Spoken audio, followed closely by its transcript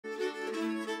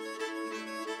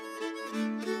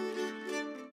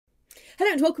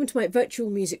Hello and welcome to my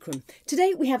virtual music room.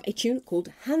 Today we have a tune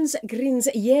called Hans Gryn's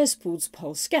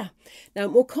Jäspodspolska. Now,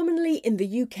 more commonly in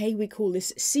the UK we call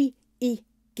this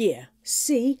CiG.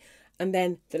 C and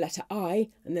then the letter I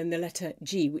and then the letter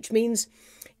G, which means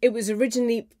it was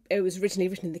originally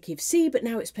written in the key of C, but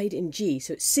now it's played in G.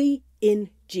 So it's C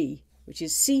in G, which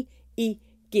is CiG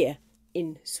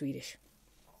in Swedish.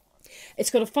 It's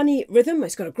got a funny rhythm,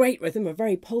 it's got a great rhythm, a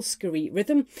very Polska-y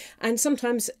rhythm, and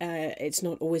sometimes it's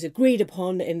not always agreed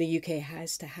upon in the UK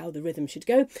as to how the rhythm should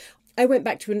go. I went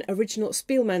back to an original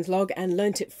Spielman's log and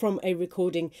learnt it from a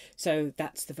recording, so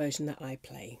that's the version that I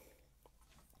play.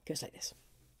 It goes like this.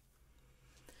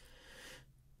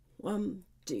 1,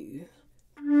 2.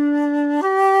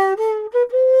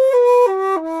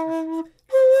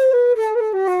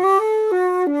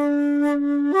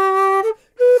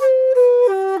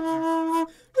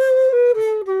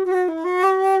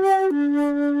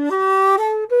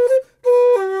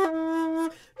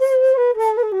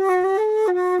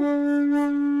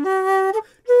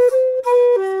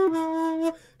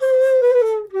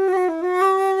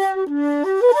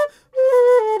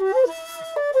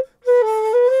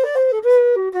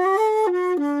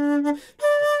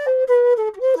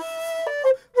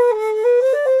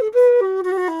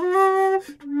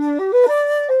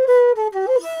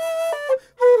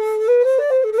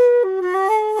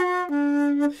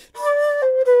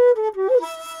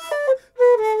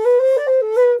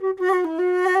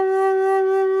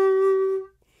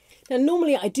 Now,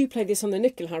 normally I do play this on the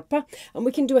nyckelharpa, and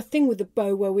we can do a thing with the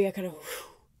bow where we are kind of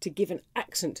to give an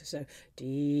accent. So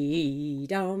dee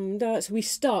dum da. So we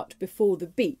start before the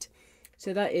beat.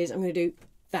 So that is, I'm going to do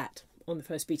that on the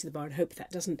first beat of the bar and hope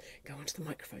that doesn't go onto the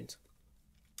microphones.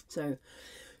 So.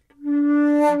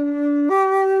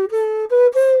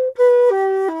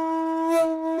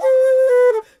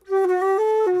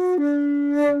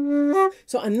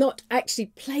 So I'm not actually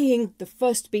playing the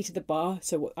first beat of the bar.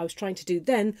 So what I was trying to do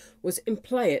then was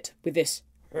imply it with this,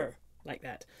 like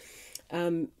that.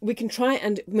 We can try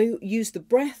and use the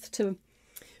breath to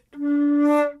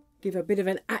give a bit of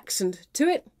an accent to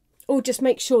it. Or just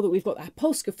make sure that we've got that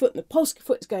Polska foot, and the Polska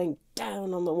foot is going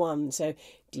down on the one. So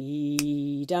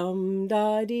dee dum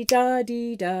da dee da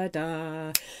dee da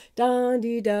da da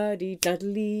dee da dee da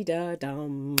dee da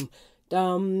dum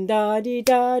dum da dee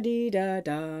da dee da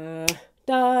da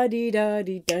da dee da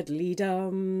dee da dee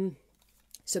dum.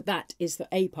 So that is the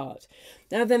A part.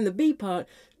 Now then the B part.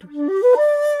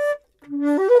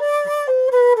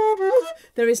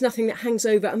 There is nothing that hangs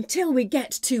over until we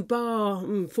get to bar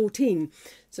 14.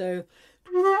 So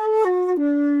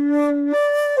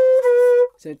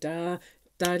da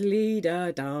da dee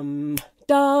da dum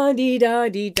da dee da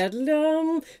dee da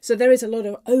dum. So there is a lot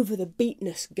of over the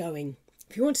beatness going.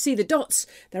 If you want to see the dots,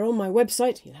 they're on my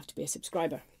website. You'll have to be a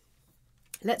subscriber.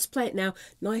 Let's play it now,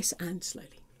 nice and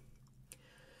slowly.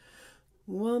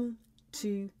 1,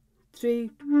 2,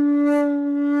 3.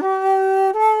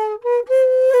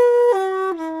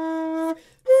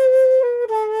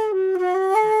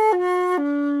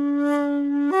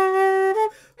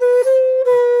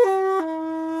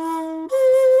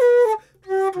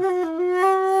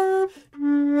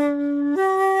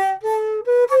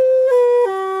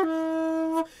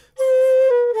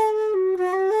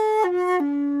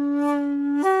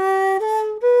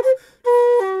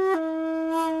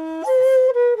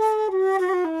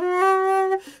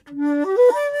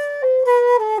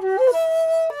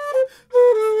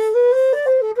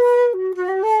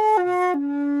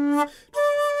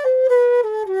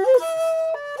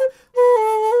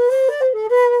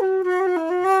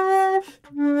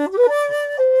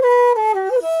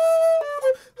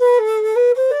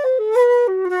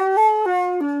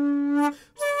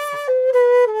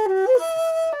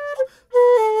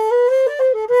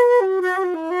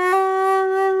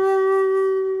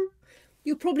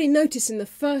 You'll probably notice in the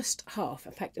first half,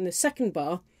 in fact in the second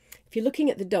bar, if you're looking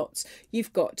at the dots,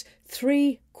 you've got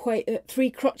three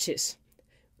crotchets,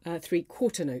 3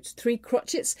 quarter notes, 3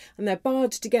 crotchets, and they're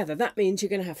barred together. That means you're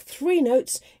going to have 3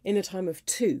 notes in the time of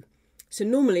 2. So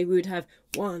normally we would have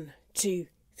 1, 2,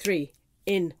 3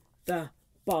 in the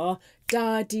bar,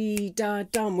 da dee da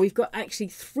dum. We've got actually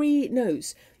 3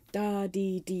 notes, da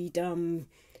dee dee dum,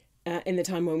 in the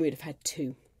time when we would have had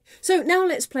 2. So now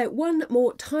let's play it one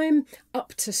more time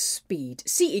up to speed.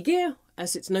 CiG,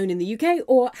 as it's known in the UK,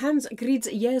 or Hans Gryn's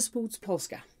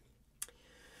Jäspodspolska.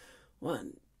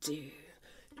 1, 2.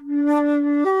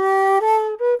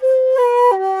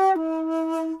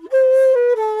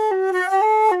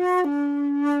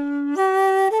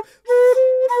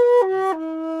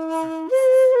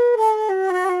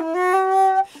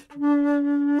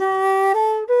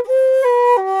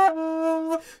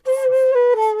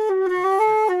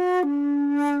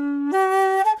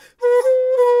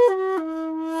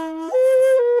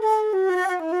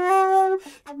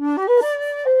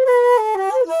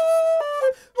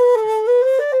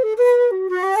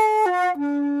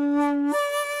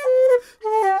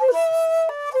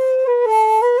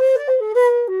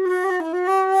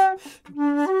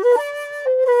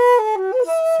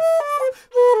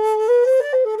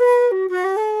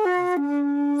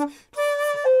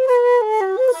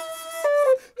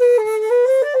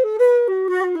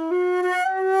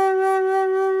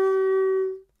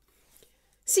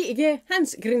 here,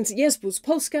 Hans grins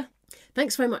Jäspodspolska.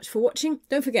 Thanks very much for watching.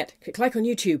 Don't forget, click like on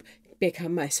YouTube,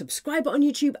 become a subscriber on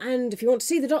YouTube, and if you want to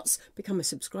see the dots, become a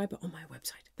subscriber on my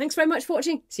website. Thanks very much for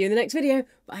watching. See you in the next video.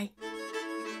 Bye.